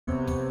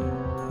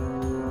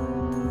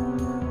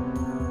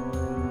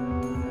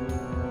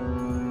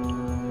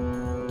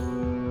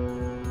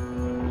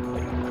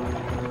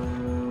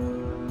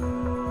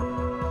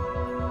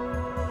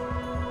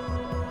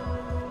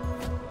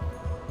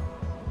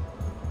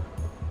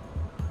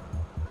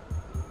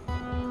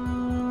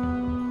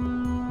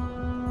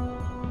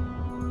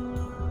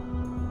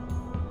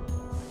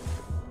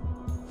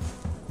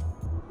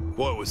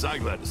Boy, was I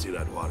glad to see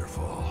that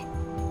waterfall.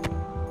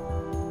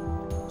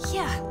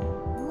 Yeah,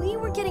 we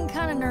were getting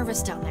kind of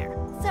nervous down there.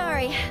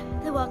 Sorry,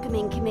 the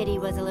welcoming committee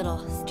was a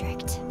little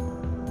strict.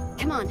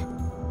 Come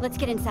on, let's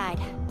get inside.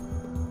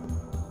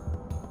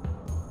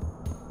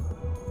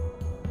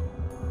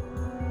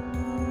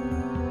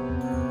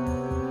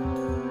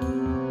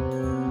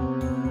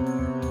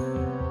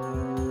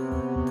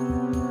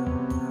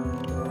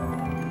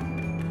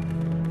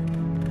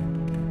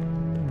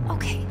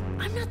 Okay,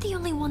 I'm not the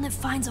only one that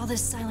finds all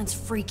this silence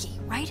freaky,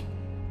 right?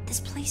 This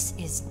place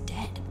is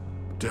dead.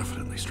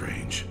 Definitely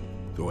strange.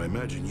 Though I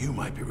imagine you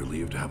might be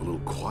relieved to have a little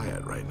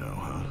quiet right now,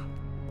 huh?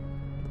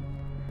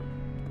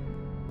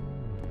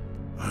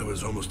 I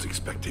was almost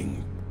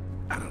expecting,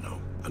 I don't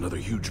know, another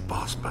huge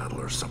boss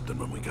battle or something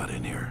when we got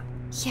in here.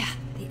 Yeah,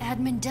 the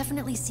admin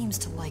definitely seems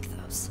to like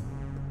those.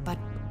 But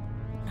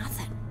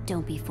nothing.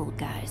 Don't be fooled,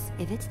 guys.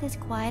 If it's this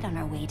quiet on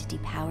our way to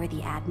depower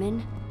the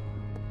admin,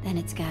 then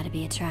it's gotta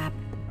be a trap.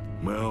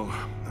 Well,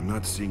 I'm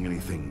not seeing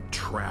anything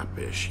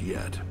trap-ish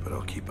yet, but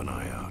I'll keep an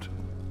eye out.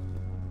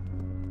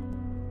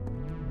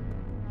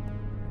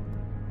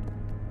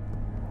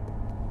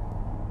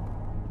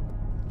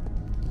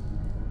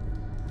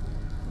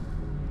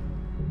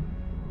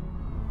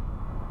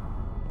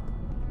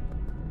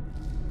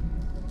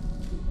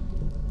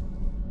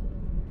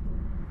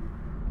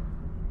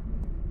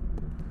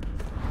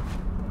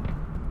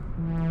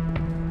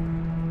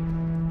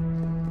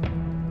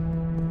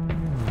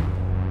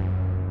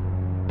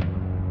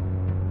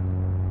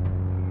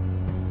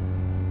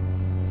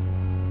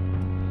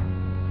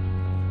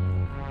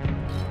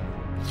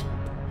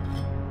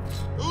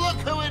 Look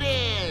who it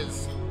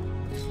is!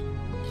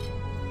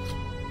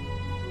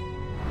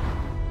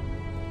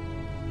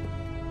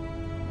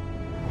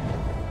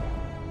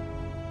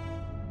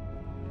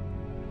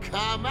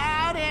 Come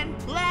out and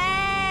play!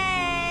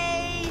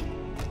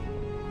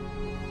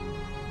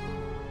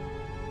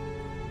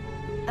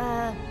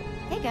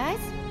 Hey guys,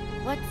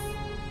 what's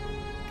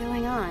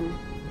going on?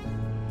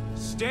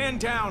 Stand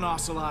down,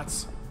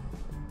 Ocelots.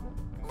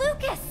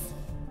 Lucas!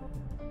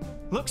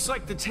 Looks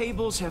like the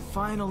tables have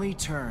finally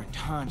turned,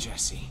 huh,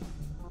 Jesse?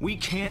 We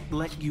can't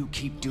let you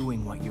keep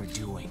doing what you're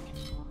doing.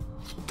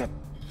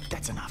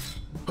 That's enough.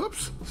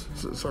 Oops,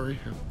 sorry.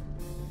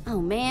 Oh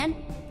man,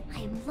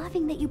 I am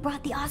loving that you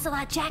brought the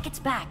Ocelot jackets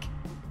back.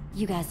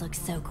 You guys look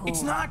so cool.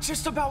 It's not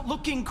just about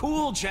looking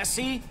cool,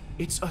 Jesse.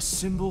 It's a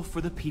symbol for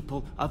the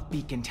people of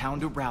Beacon Town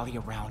to rally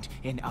around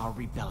in our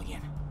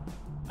rebellion.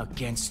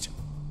 Against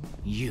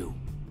you.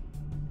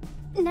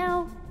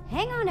 Now,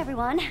 hang on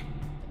everyone.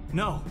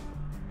 No.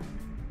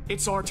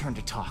 It's our turn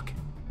to talk.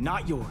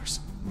 Not yours.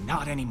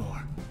 Not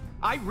anymore.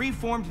 I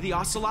reformed the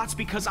Ocelots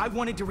because I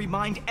wanted to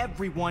remind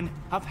everyone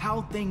of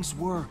how things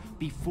were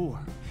before.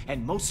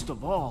 And most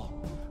of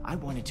all, I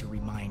wanted to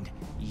remind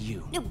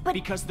you. But...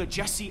 Because the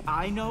Jesse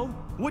I know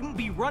wouldn't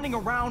be running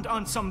around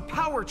on some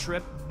power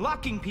trip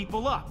locking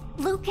people up.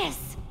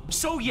 Lucas!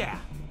 So yeah,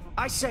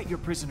 I set your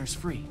prisoners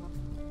free.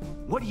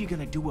 What are you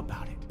gonna do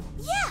about it?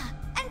 Yeah,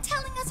 and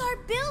telling us our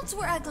builds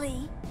were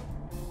ugly.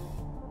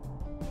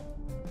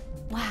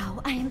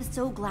 Wow, I am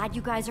so glad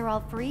you guys are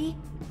all free.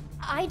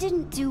 I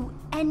didn't do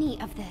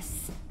any of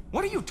this.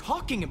 What are you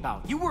talking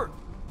about? You were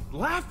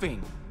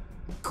laughing,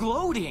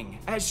 gloating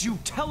as you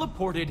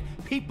teleported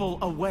people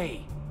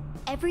away.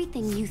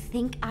 Everything you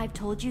think I've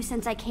told you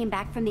since I came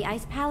back from the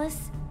Ice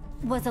Palace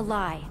was a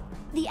lie.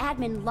 The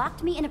admin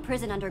locked me in a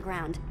prison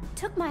underground,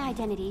 took my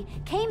identity,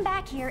 came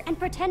back here, and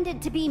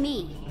pretended to be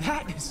me.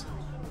 That is...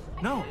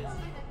 No.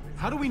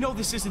 How do we know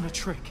this isn't a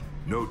trick?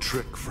 No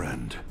trick,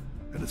 friend.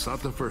 And it's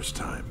not the first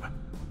time.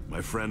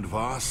 My friend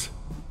Voss,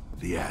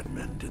 the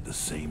admin did the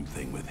same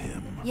thing with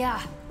him.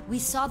 Yeah, we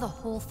saw the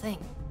whole thing.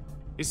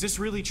 Is this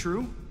really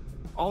true?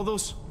 All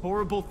those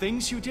horrible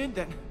things you did,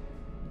 that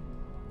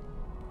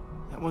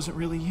wasn't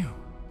really you.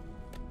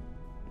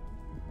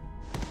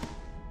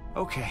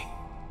 Okay.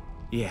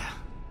 Yeah.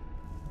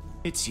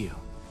 It's you.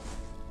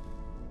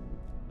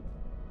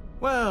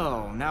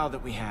 Well, now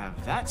that we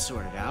have that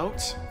sorted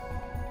out,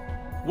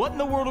 what in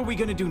the world are we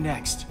gonna do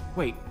next?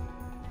 Wait,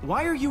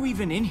 why are you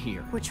even in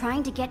here? We're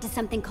trying to get to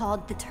something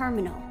called the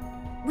Terminal.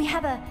 We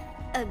have a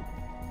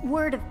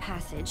word of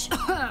passage.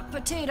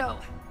 Potato!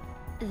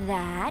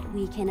 That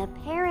we can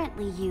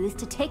apparently use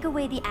to take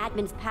away the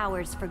admin's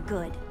powers for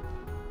good.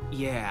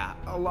 Yeah,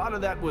 a lot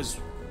of that was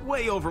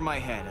way over my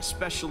head,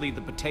 especially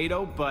the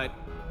potato, but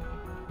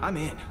I'm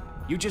in.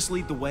 You just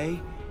lead the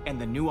way, and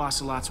the new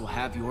Ocelots will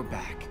have your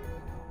back.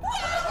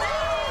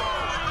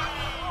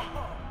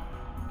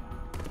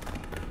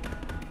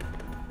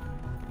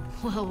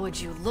 Well, would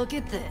you look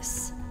at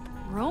this?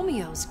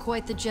 Romeo's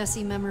quite the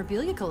Jesse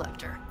memorabilia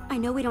collector. I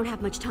know we don't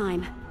have much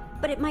time,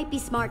 but it might be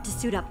smart to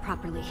suit up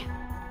properly.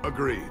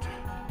 Agreed.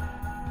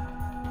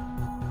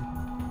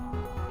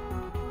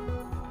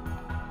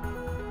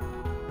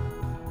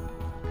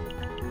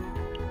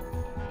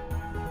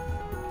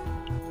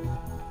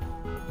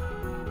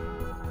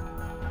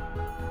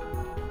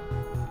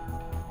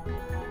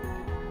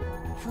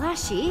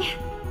 Flashy,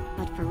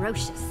 but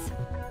ferocious.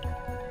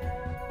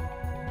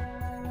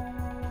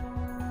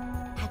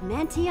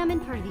 Adamantium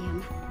and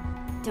Pervium.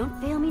 Don't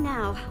fail me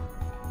now.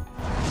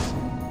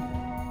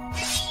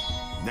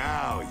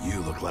 Now you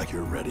look like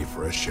you're ready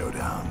for a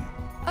showdown.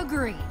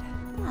 Agreed.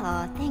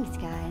 Aw, thanks,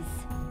 guys.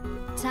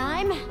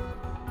 Time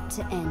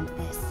to end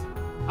this.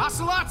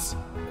 Ocelots!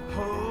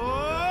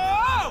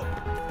 Ho!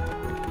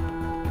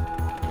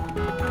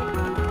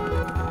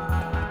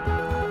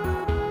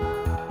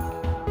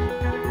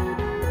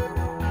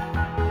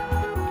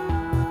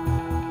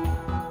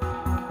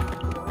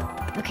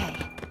 Okay,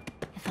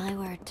 if I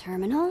were a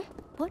terminal,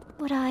 what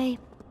would I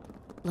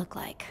look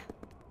like?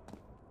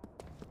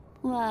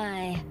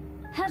 Why,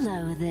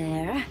 hello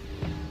there.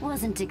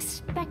 Wasn't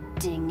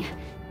expecting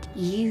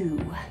you.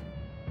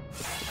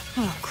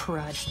 Oh,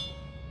 crud.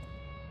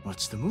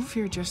 What's the move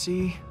here,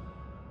 Jesse?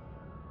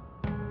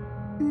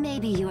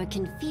 Maybe you're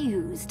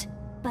confused,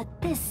 but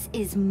this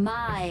is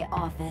my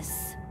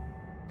office.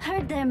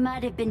 Heard there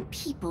might have been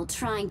people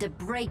trying to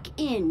break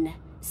in,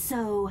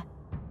 so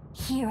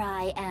here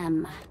I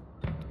am.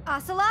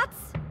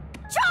 Ocelots,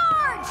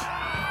 charge!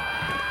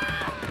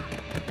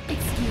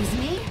 Excuse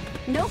me?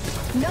 Nope,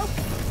 nope,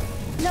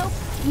 nope,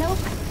 nope,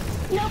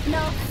 nope,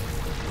 nope.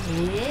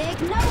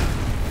 Big nope.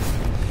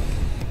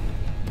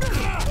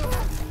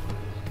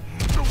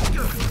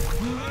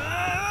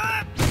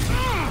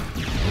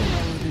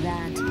 Oh,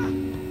 that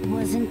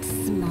wasn't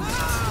smart.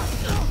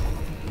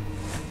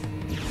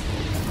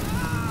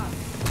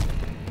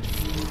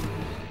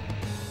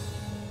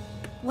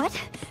 What?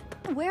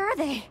 Where are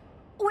they?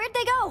 Where'd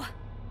they go?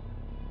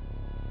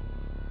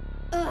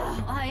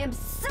 Ugh, I am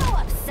so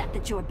upset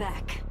that you're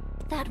back.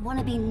 That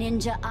wannabe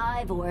ninja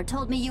Ivor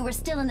told me you were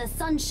still in the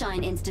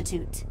Sunshine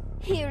Institute.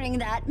 Hearing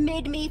that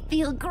made me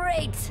feel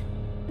great.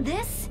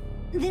 This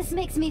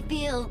makes me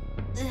feel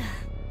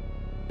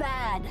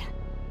bad.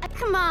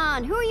 Come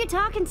on, who are you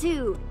talking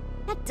to?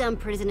 That dumb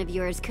prison of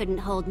yours couldn't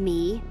hold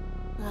me.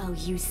 Oh,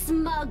 you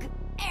smug,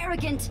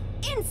 arrogant,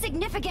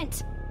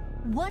 insignificant!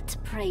 What,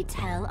 pray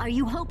tell, are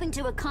you hoping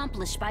to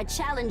accomplish by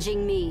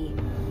challenging me?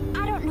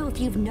 I don't know if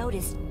you've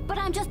noticed, but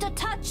I'm just a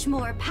touch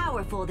more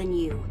powerful than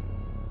you.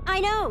 I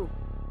know.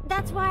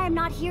 That's why I'm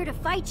not here to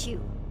fight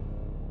you.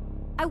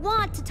 I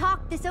want to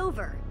talk this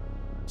over.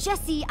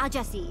 Jesse.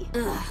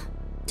 Ugh.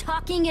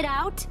 Talking it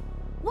out?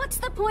 What's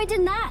the point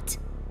in that?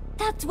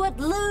 That's what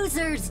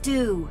losers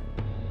do.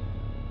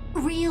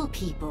 Real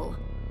people,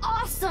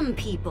 awesome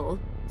people,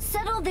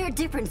 settle their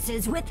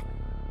differences with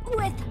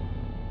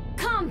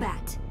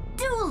combat,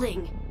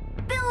 dueling,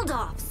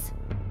 build-offs.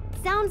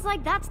 Sounds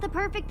like that's the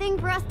perfect thing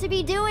for us to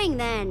be doing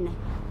then,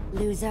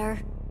 loser.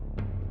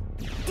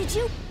 Did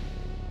you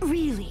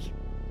really?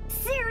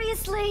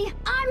 Seriously?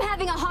 I'm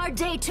having a hard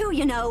day too,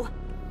 you know.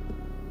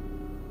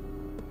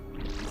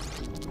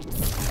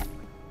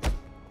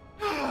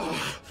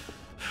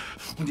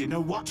 And you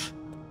know what?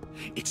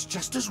 It's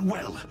just as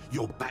well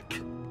you're back.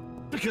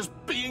 Because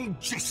being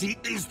Jesse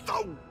is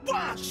the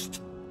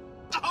worst!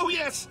 Oh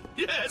yes,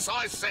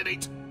 I said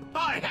it!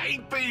 I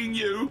hate being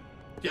you!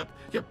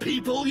 Your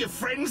people, your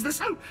friends, they're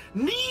so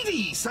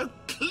needy, so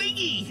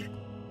clingy!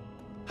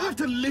 I have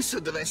to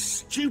listen to their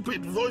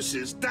stupid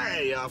voices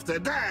day after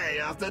day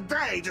after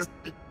day, just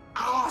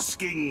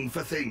asking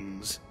for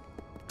things.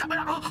 I mean,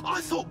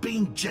 I thought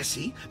being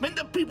Jesse meant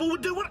that people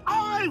would do what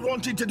I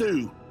wanted to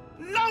do.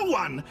 No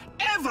one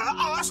ever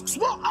asks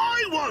what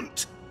I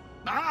want!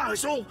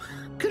 It's all,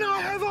 can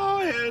I have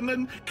iron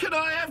and can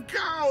I have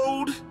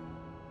gold?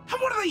 And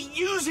what are they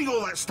using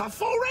all that stuff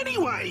for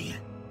anyway?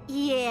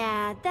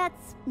 Yeah,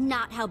 that's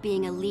not how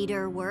being a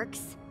leader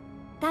works.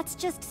 That's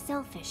just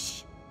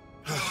selfish.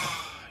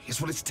 Yes,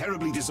 well, it's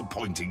terribly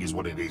disappointing is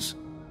what it is.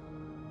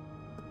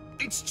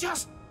 It's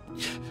just...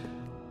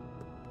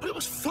 It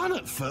was fun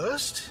at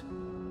first.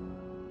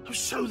 I'd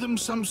show them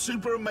some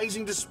super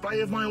amazing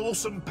display of my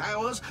awesome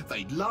powers.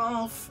 They'd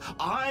laugh,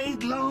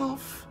 I'd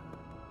laugh.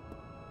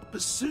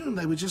 But soon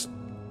they were just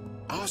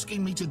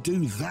asking me to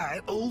do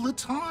that all the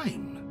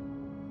time.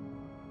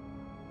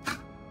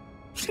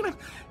 You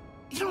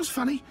know what's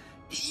funny?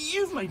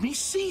 You've made me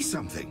see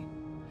something.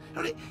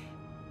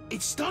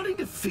 It's starting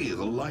to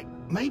feel like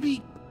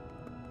maybe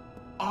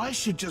I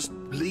should just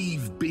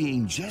leave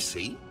being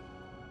Jesse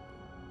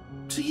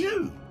to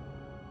you.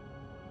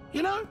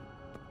 You know?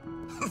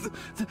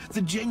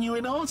 the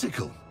genuine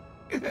article.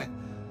 Yeah,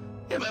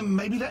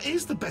 maybe that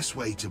is the best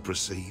way to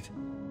proceed.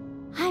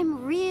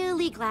 I'm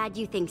really glad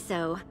you think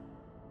so,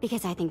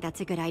 because I think that's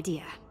a good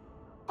idea.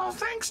 Oh,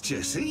 thanks,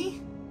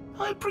 Jesse.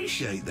 I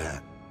appreciate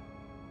that.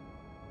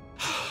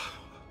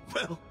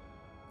 Well,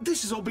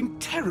 this has all been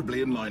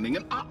terribly enlightening,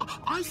 and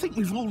I think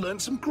we've all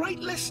learned some great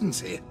lessons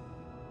here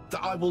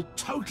that I will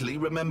totally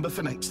remember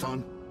for next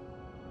time.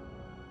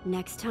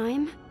 Next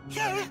time?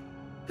 Yeah.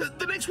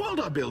 The next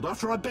world I build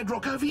after I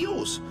bedrock over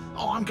yours.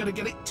 Oh, I'm going to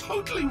get it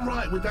totally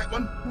right with that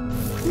one.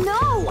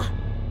 No!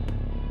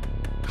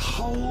 A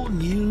whole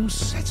new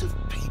set of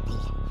people.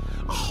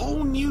 A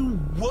whole new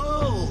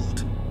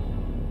world.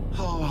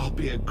 Oh, I'll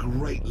be a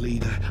great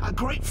leader. A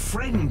great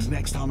friend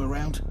next time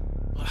around.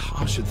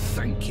 I should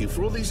thank you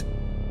for all these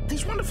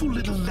wonderful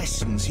little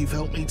lessons you've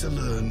helped me to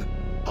learn.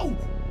 Oh,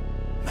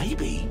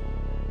 maybe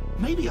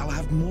maybe I'll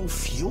have more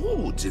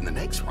fjords in the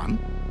next one.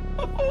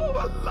 Oh,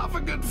 I love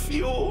a good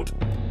fjord.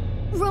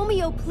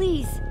 Romeo,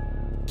 please.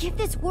 Give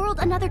this world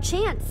another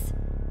chance.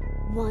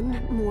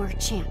 One more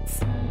chance.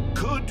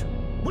 Could,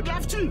 would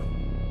love to,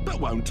 but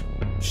won't,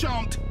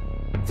 shan't.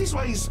 This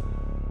way's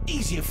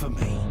easier for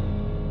me.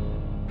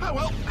 Oh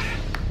well,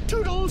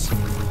 toodles.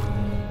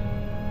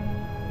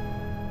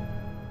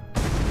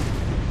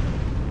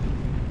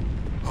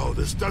 Oh,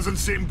 this doesn't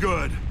seem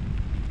good.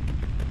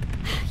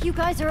 You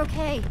guys are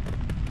okay.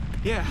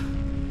 Yeah,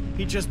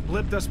 he just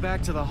blipped us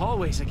back to the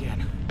hallways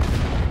again.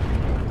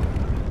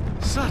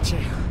 Such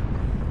a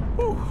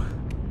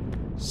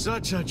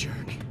jerk.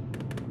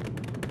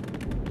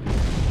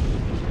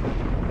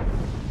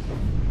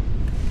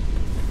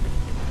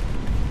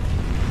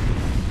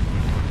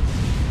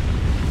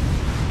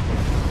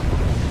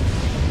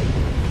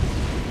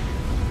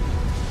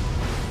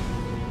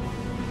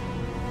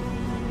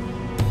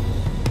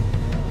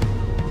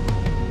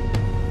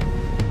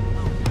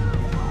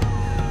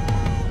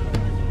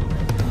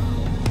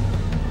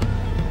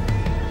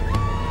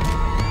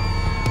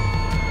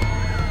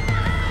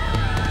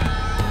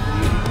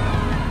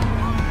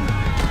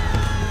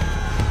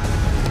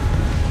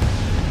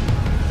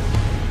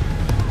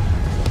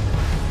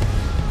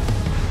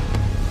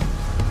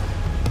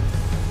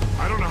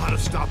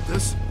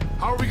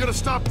 How are we gonna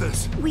stop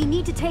this? We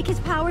need to take his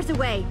powers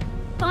away.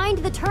 Find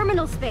the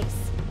terminal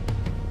space.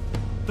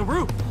 The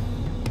roof!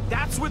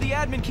 That's where the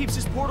admin keeps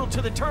his portal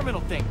to the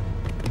terminal thing.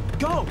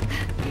 Go!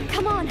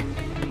 Come on!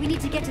 We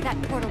need to get to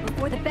that portal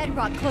before the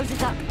bedrock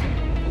closes up.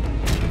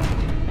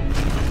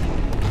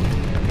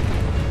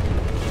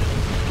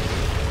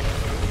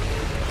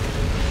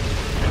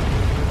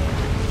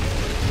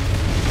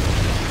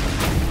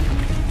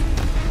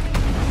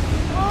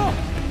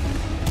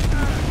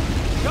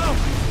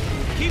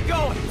 Keep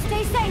going!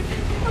 Stay safe,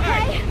 okay?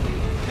 Hey,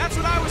 that's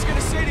what I was gonna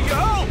say to you!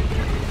 Oh!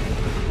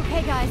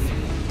 Okay, guys.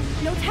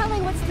 No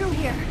telling what's through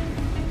here.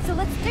 So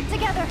let's stick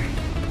together.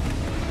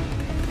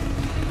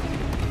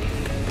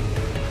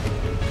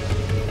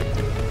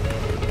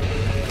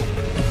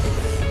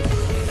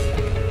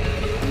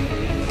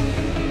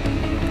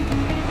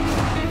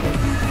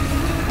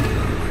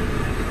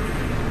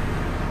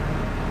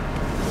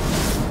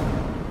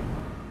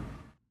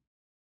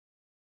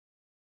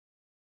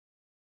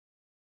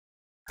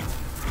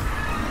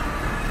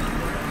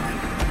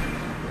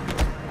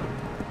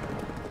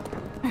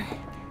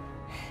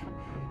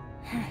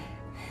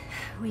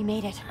 We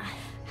made it.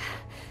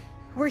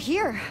 We're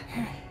here.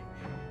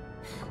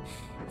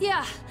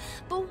 Yeah,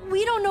 but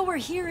we don't know where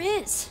here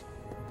is.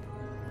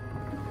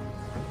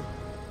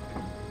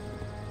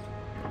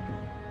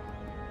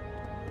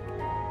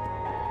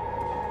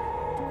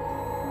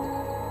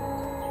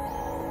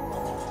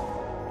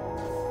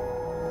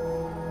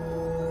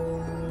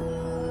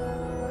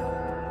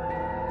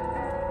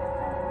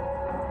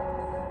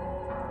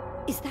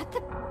 Is that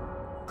the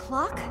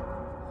clock?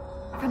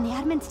 From the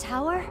admin's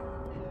tower?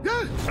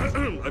 Yeah,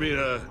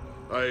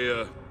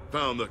 I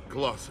found the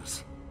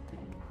Colossus.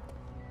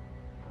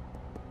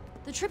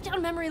 The trip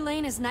down memory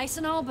lane is nice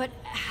and all, but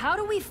how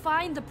do we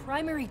find the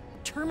primary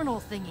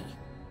terminal thingy?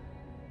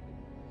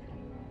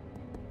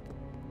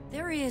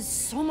 There is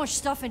so much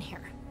stuff in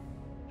here.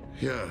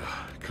 Yeah,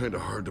 kinda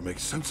hard to make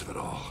sense of it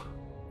all.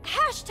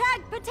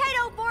 Hashtag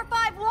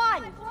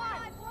Potato451!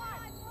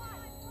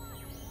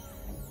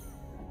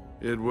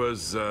 It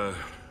was a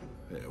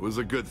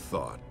good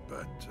thought,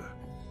 but...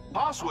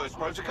 Password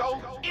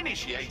protocol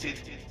initiated.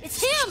 It's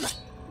him!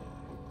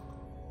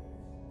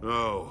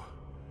 Oh,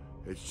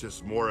 it's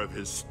just more of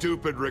his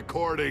stupid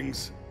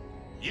recordings.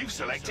 You've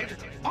selected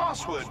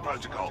password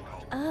protocol.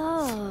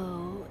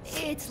 Oh,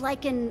 it's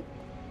like an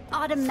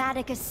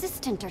automatic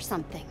assistant or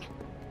something.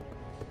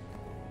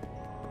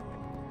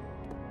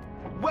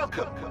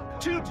 Welcome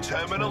to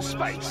terminal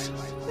space.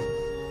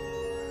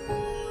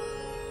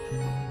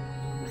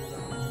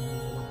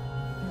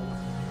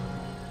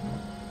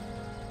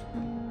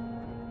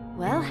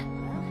 Well,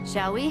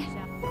 shall we?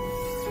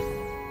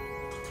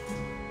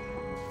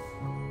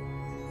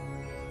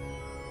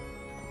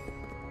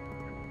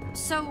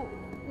 So,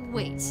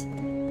 wait.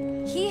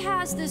 He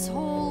has this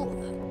whole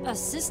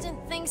assistant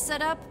thing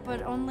set up,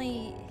 but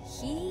only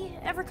he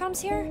ever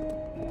comes here?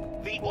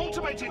 The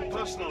automated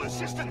personal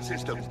assistant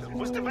system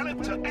was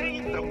developed to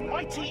aid the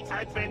mighty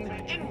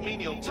admin in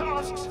menial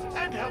tasks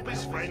and help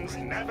his friends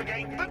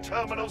navigate the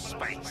terminal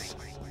space.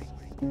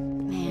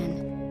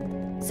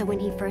 Man. So when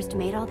he first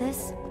made all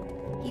this,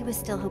 he was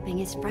still hoping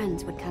his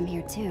friends would come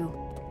here too.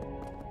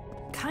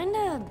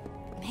 Kinda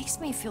makes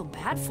me feel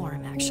bad for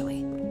him,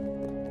 actually.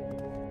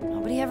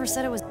 Nobody ever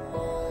said it was...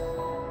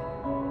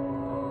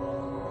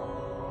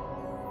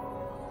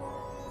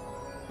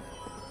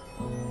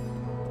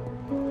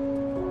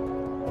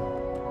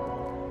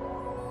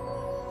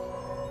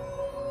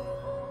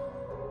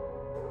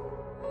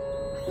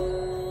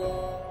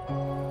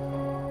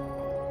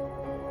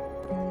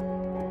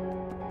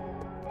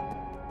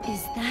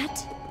 Is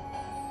that...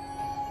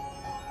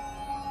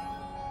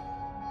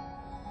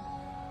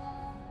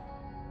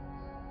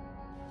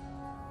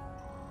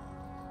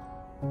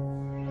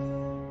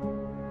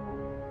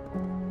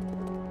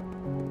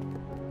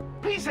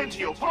 enter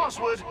your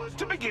password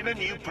to begin a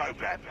new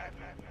program.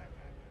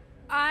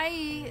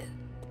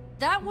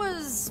 That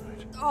was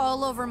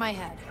all over my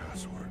head.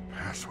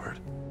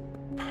 Password.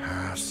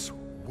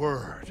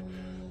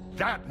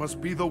 That must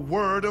be the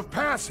word of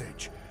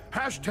passage.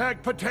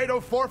 Hashtag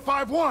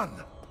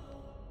Potato451.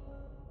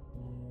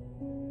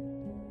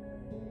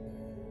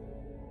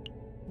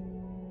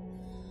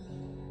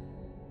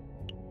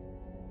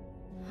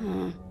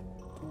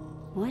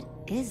 What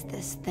is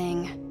this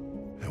thing?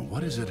 And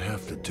what does it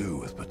have to do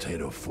with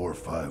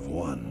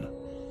Potato451?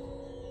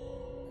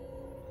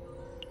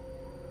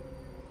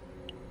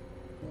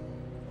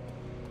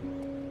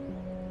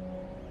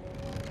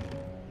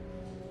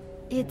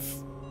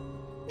 It's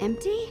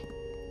empty?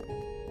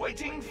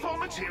 Waiting for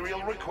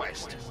material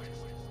request.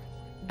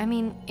 I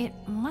mean, it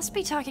must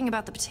be talking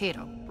about the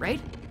potato,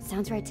 right?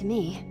 Sounds right to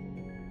me.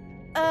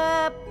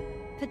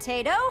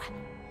 Potato?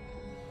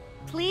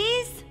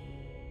 Please?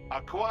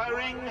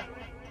 Acquiring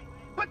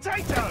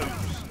potatoes.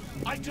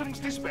 Items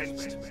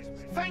dispensed.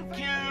 Thank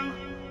you.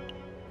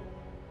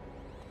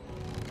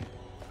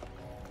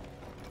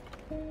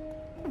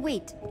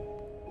 Wait,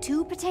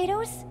 2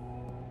 potatoes?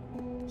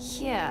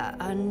 Yeah,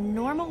 a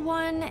normal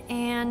one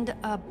and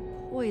a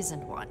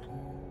poisoned one.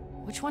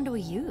 Which one do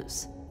we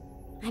use?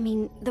 I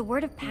mean, the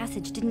word of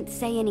passage didn't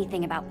say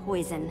anything about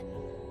poison,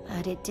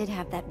 but it did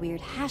have that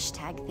weird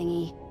hashtag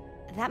thingy.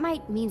 That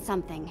might mean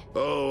something.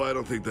 Oh, I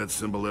don't think that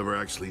symbol ever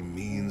actually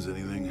means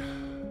anything.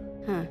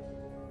 Huh.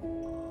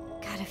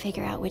 Gotta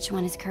figure out which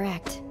one is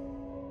correct.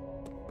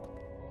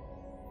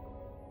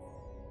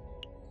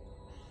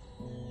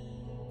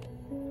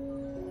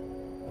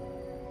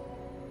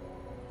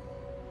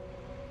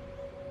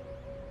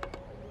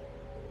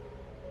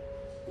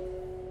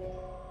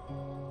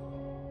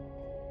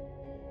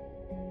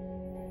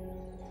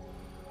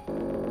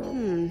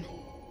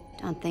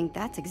 Don't think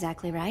that's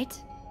exactly right.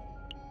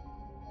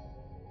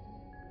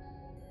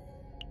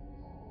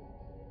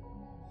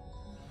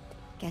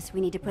 Guess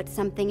we need to put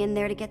something in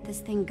there to get this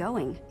thing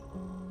going.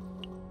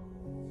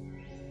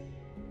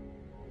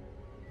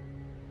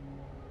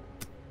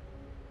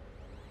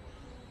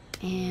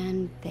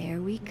 And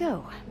there we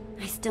go.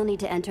 I still need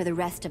to enter the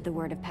rest of the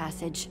word of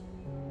passage.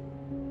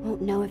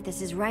 Won't know if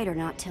this is right or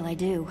not till I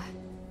do.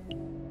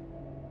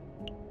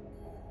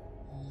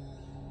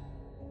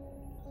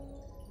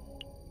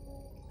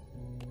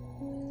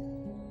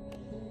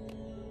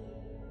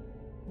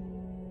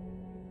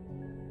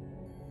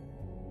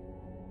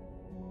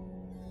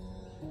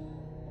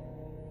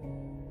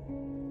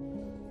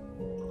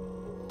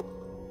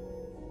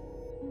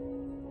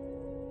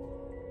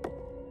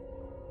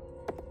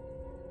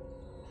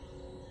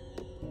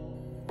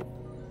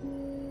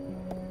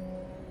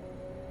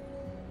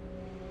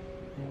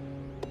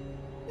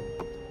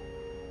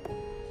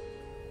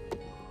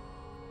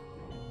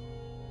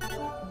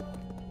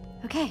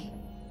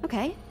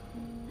 Okay.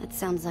 That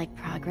sounds like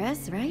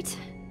progress, right?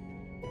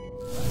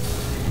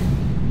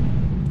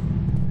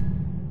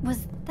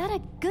 Was that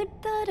a good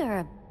thud or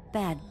a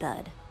bad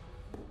thud?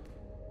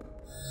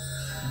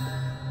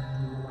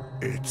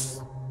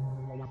 It's...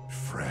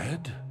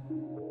 Fred?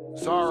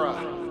 Zara,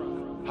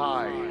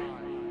 hi.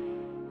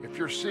 If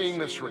you're seeing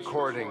this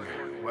recording,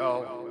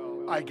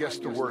 well, I guess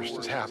the worst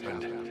has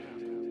happened.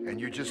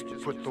 And you just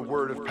put the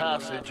word of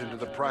passage into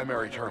the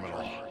primary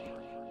terminal.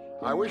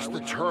 I wish the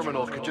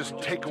terminal could just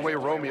take away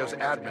Romeo's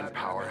admin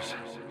powers.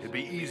 It'd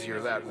be easier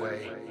that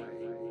way.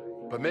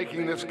 But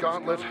making this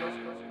gauntlet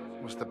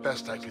was the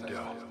best I could do.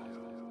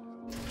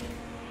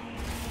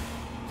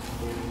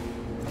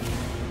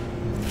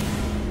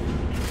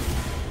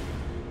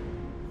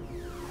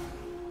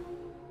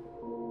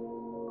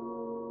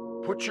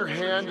 Put your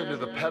hand into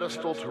the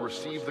pedestal to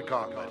receive the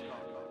gauntlet.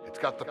 It's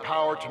got the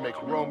power to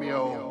make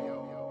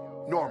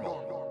Romeo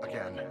normal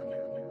again.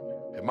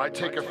 It might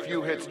take a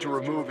few hits to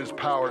remove his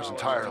powers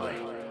entirely,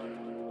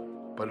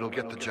 but it'll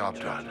get the job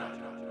done.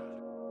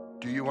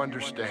 Do you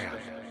understand?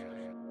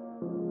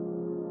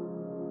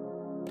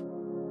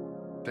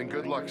 Then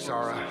good luck,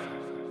 Zara.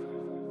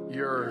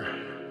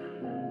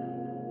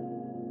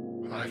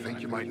 I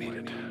think you might need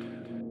it.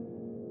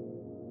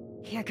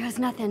 Here goes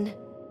nothing.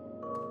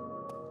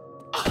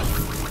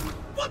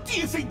 What do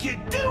you think you're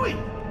doing?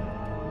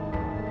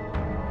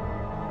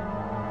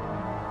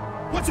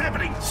 What's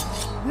happening?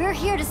 We're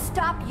here to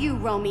stop you,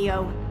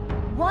 Romeo.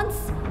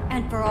 Once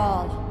and for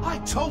all. I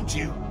told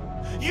you,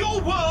 your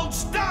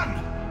world's done!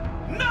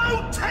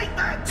 No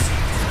take-backs!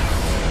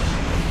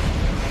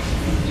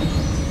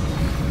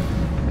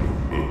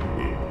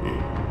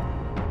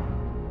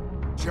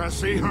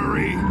 Jesse,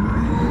 hurry!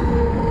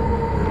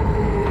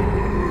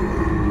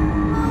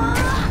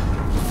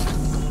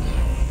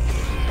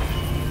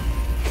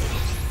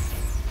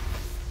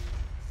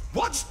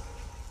 What?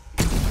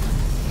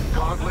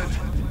 Gauntlet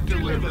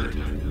delivered.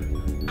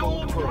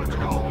 Gold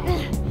protocol.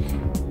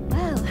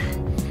 Well,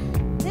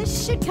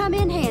 this should come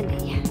in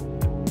handy.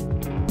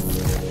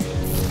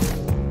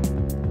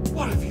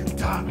 What have you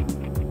done?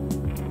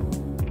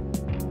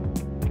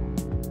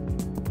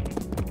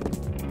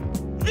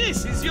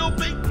 This is your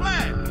big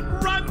plan?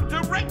 Run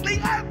directly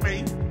at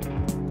me?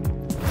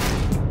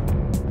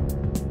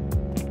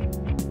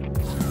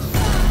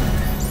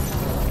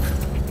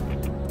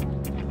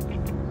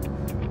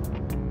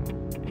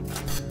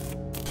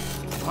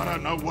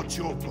 don't know what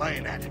you're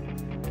playing at,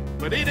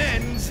 but it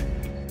ends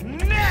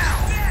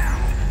now!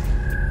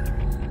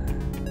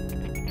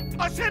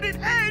 I said it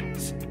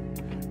ends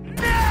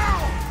now!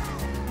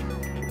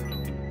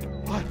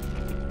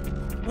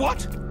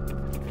 What?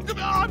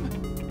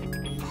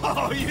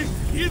 Oh,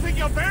 you think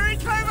you're very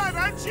clever,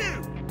 don't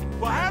you?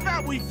 Well, how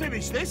about we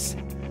finish this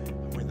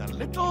with a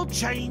little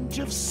change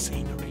of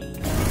scenery?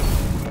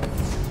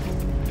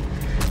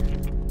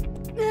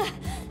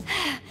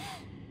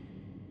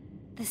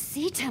 The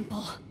Sea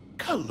Temple.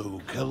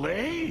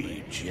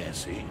 Kalukale,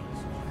 Jesse.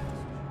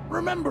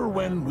 Remember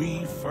when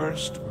we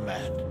first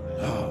met?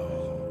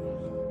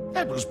 Oh,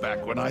 that was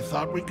back when I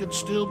thought we could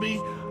still be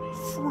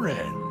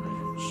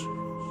friends.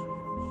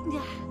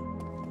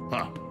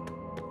 Huh.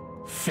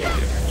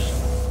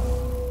 Figures.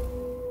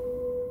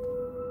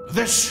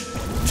 This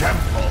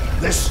temple,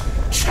 this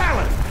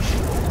challenge,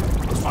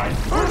 was my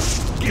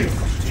first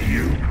gift to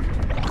you.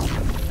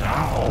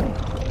 Now,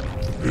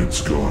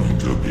 it's going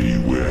to be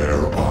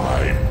where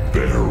I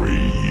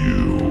bury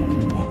you.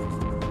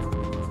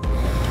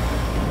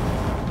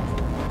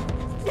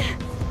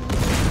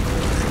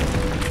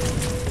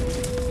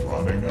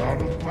 Running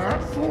out of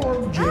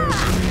platform,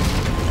 Jesse.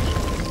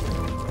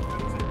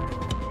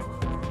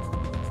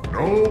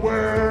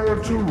 Nowhere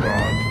to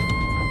run.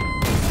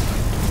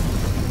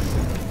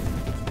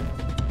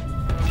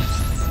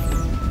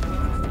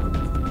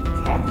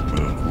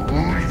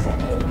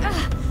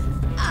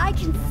 I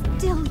can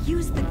still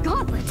use the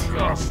gauntlet.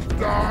 Just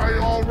die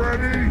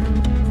already?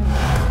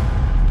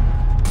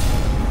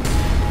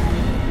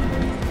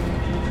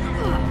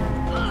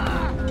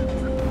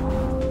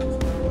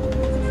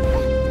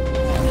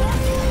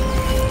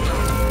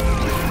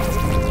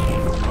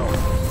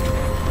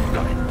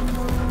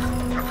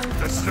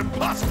 This is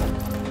impossible!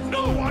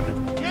 No one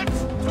gets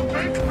to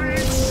make me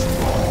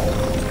small!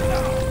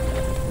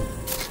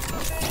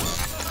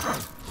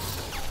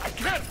 I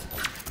can't!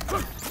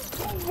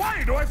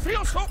 Why do I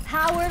feel so...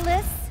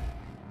 Powerless?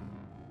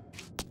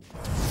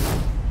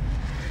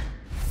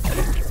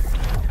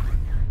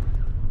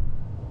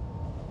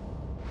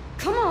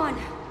 Come on!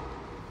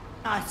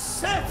 I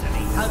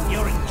certainly hope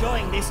you're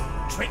enjoying this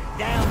trip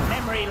down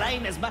memory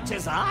lane as much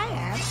as I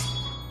am.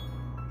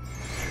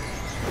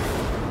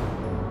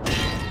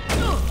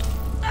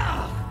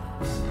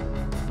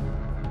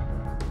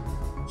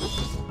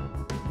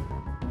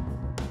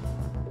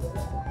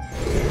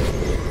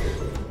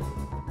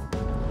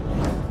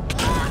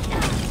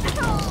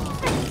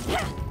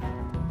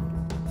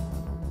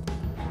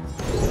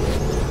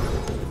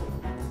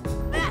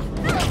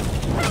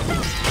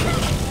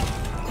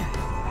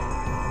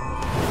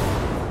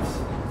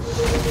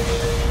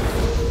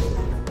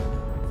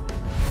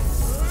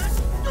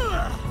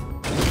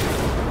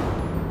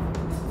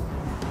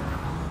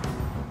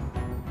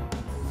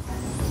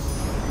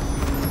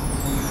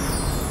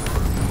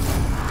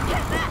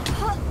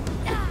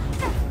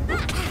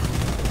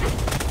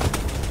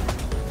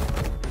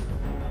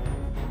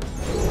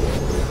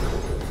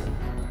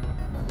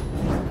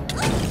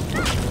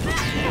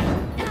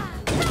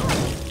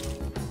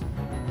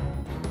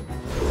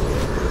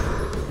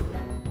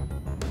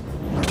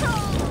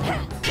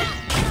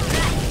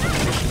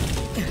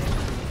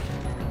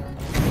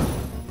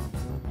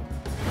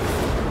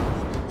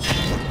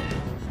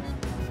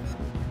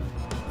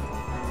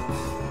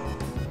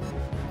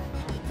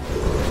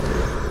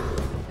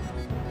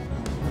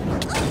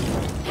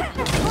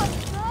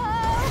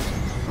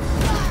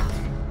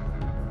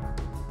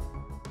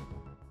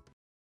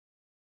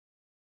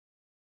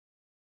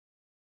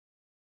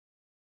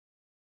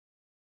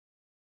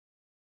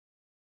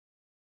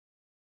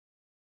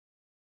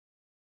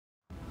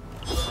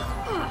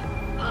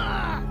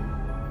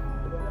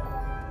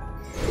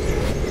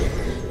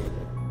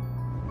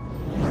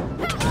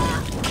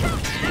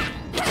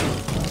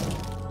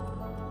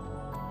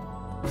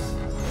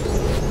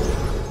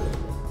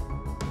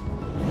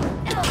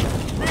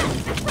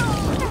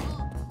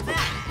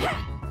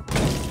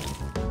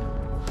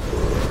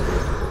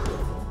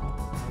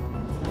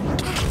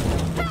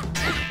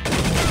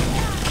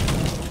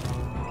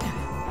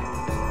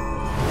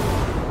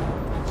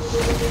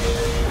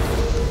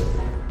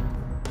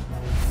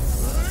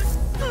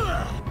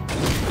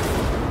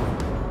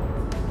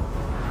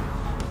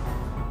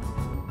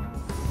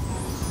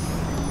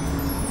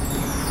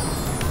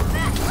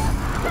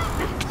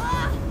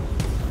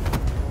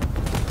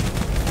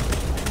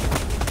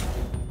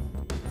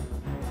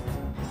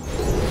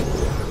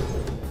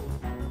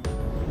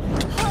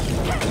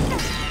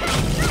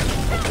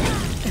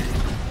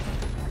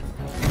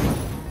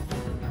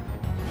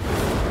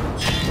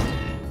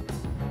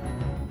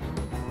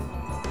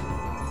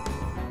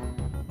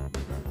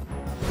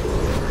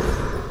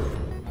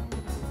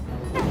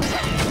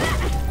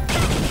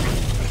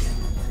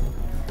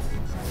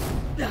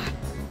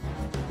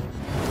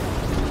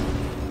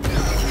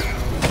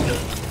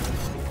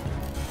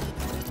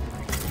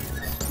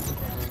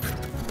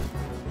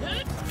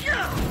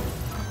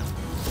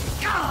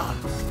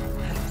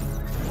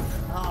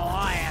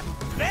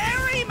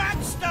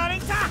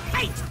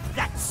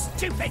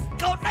 Stupid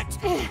gauntlet!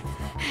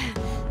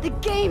 The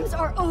games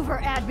are over,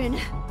 admin.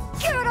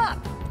 Give it up!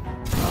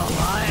 Oh,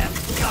 I am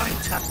going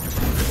to...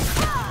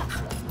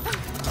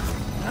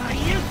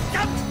 you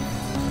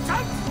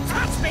don't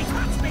touch me!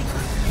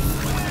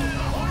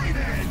 Ahoy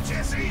there,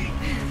 Jesse!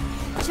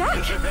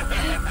 Jack?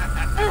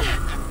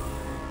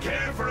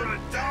 Care for a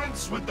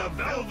dance with the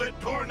Velvet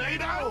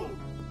Tornado?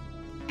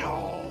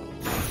 Oh,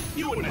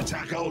 you wouldn't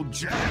attack old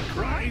Jack,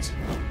 right?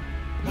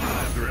 Not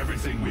after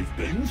everything we've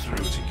been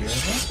through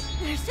together.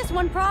 There's just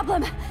one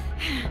problem.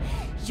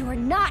 You're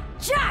not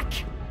Jack!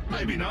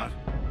 Maybe not,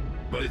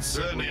 but it's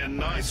certainly a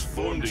nice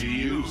form to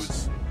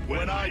use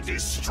when I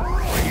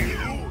destroy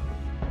you!